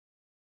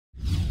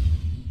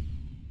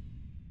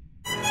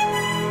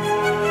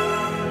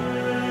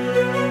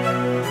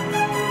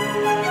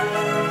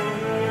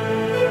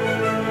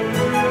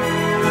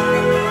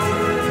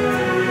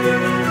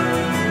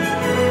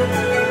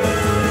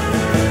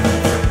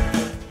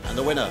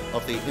winner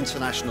of the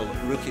International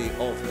Rookie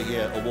of the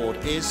Year award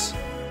is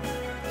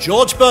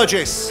George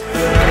Burgess.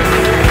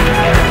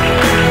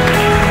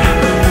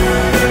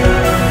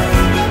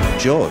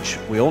 George,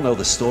 we all know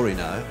the story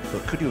now,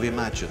 but could you have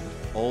imagined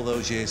all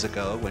those years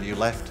ago when you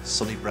left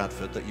sunny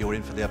Bradford that you were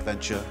in for the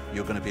adventure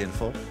you're going to be in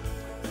for?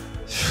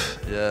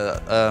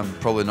 Yeah,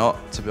 probably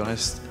not, to be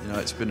honest. You know,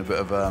 it's been a bit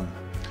of a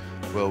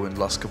whirlwind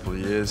last couple of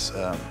years,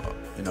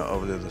 you know,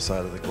 over the other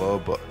side of the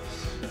globe, but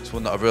it's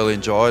one that I've really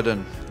enjoyed,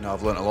 and you know,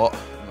 I've learnt a lot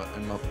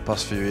in my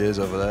past few years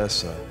over there,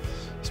 so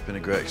it's been a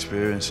great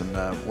experience, and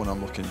one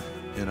I'm looking,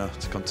 you know,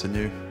 to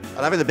continue. And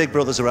having the big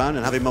brothers around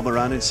and having mum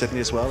around in Sydney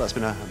as well, that's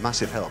been a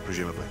massive help,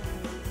 presumably.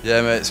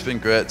 Yeah, mate, it's been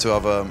great to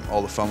have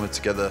all the family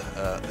together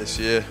this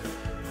year,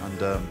 and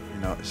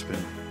you know, it's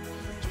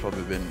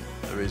probably been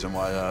the reason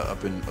why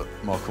I've been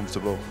more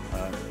comfortable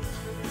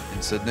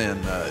in Sydney,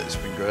 and it's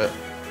been great.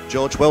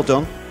 George, well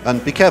done,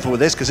 and be careful with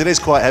this because it is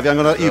quite heavy. I'm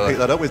going to let you pick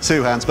that up with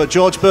two hands. But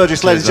George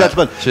Burgess, ladies and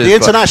gentlemen, the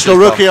International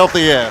Rookie of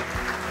the Year.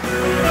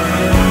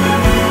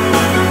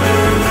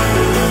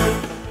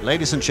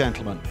 Ladies and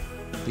gentlemen,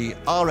 the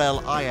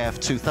RLIF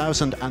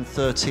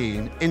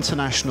 2013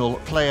 International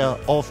Player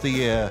of the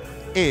Year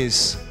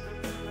is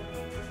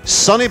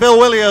Sonny Bill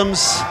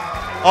Williams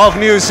of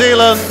New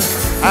Zealand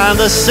and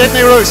the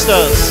Sydney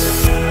Roosters.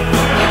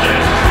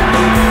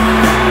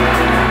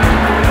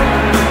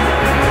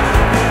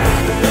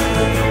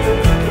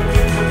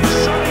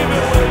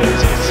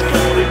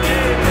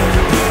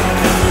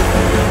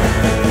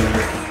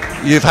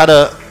 You've had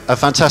a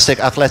fantastic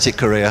athletic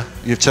career.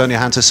 You've turned your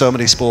hand to so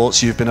many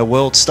sports. You've been a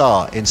world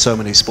star in so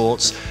many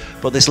sports.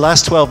 But this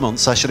last 12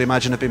 months, I should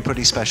imagine, have been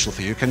pretty special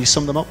for you. Can you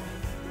sum them up?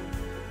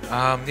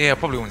 Yeah, I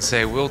probably wouldn't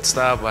say a world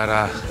star,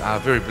 but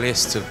very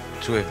blessed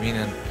to have been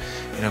in,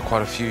 you know,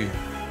 quite a few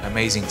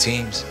amazing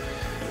teams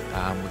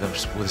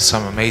with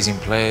some amazing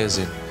players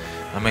and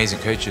amazing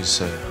coaches.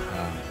 So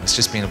it's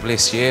just been a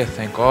blessed year,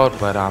 thank God.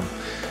 But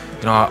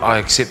you know, I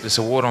accept this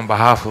award on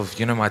behalf of,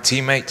 you know, my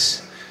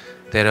teammates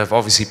that have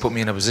obviously put me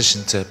in a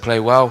position to play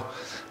well,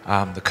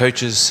 the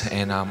coaches,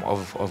 and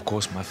of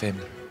course my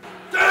family.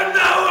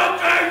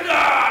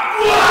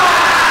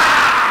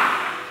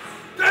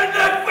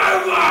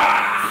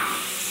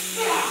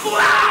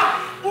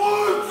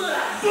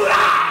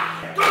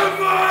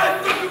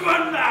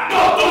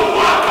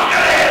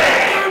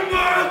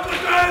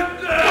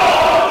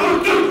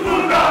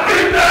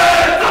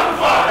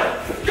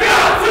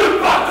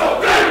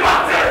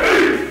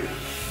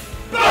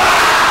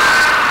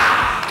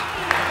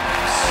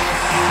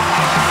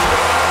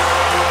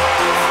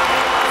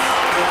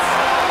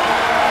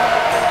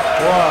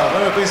 Wow,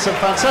 there have been some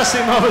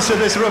fantastic moments in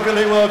this Rugby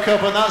League World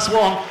Cup, and that's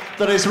one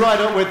that is right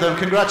up with them.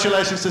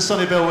 Congratulations to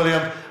Sonny Bill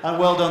Williams, and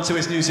well done to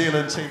his New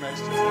Zealand teammates.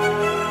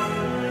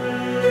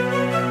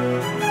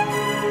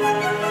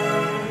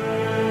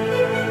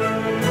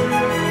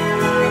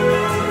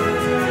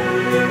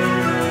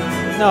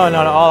 No, not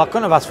at all. I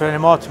couldn't have asked for any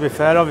more, to be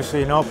fair. Obviously,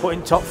 you know,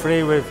 putting top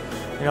three with,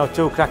 you know,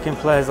 two cracking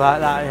players like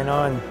that, you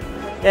know, and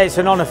yeah, it's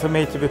an honour for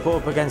me to be put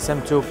up against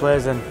them two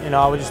players, and you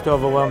know, I was just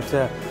overwhelmed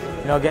to,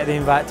 you know, get the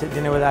invite to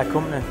dinner with their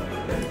company.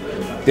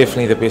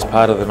 Definitely the best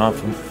part of the night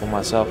for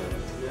myself.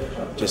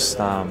 Just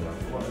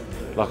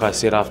like I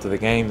said after the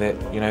game, that,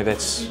 you know,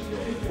 that's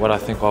what I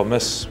think I'll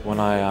miss when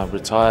I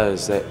retire,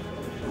 is that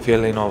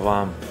feeling of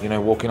you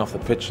know, walking off the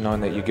pitch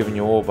knowing that you're giving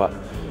your all, but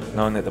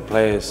knowing that the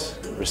players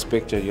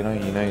respect you, you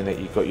know that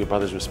you've got your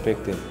brother's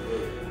respect, and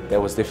that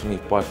was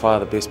definitely by far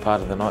the best part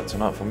of the night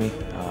tonight for me.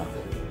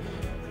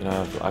 You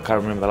know, I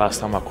can't remember the last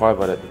time I cried,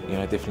 but it, you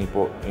know, definitely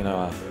brought, you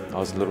know, I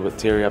was a little bit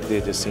teary up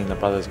there just seeing the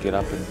brothers get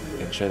up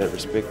and show that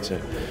respect.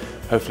 So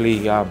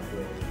hopefully,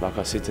 like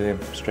I said to them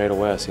straight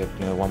away, I said,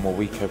 you know, one more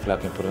week, hopefully I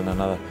can put in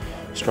another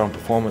strong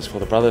performance for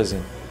the brothers,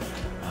 and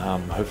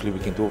hopefully we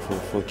can do it for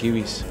the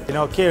Kiwis. You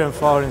know, Kieran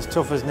Foran's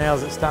tough as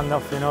nails at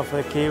stand-off, you know, for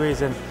the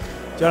Kiwis, and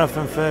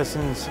Jonathan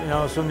Thurston's, you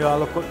know, somebody I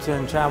look up to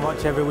and try and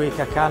watch every week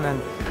I can,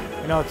 and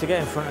you know, to get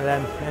in front of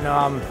them, you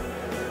know,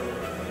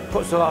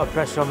 puts a lot of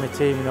pressure on my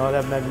team. You know,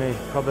 they've made me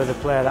probably the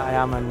player that I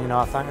am, and you know,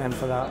 I thank them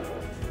for that.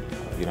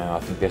 You know, I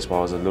think that's why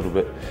I was a little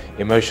bit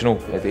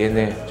emotional at the end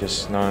there,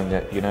 just knowing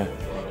that, you know,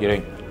 you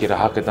don't get a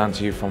haka done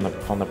to you from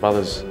the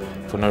brothers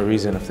for no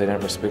reason if they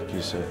don't respect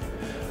you. So,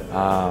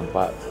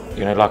 but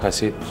you know, like I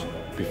said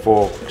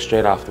before,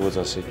 straight afterwards,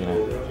 I said, you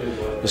know,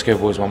 let's go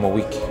boys, one more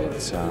week.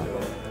 It's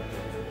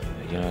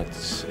you know,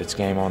 it's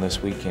game on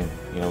this weekend.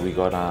 You know, we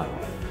got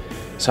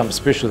something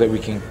special that we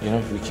can, you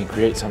know, we can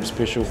create something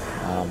special,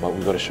 but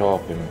we've got to show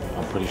up, and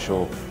I'm pretty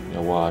sure, you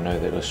know, well, I know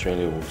that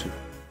Australia will too.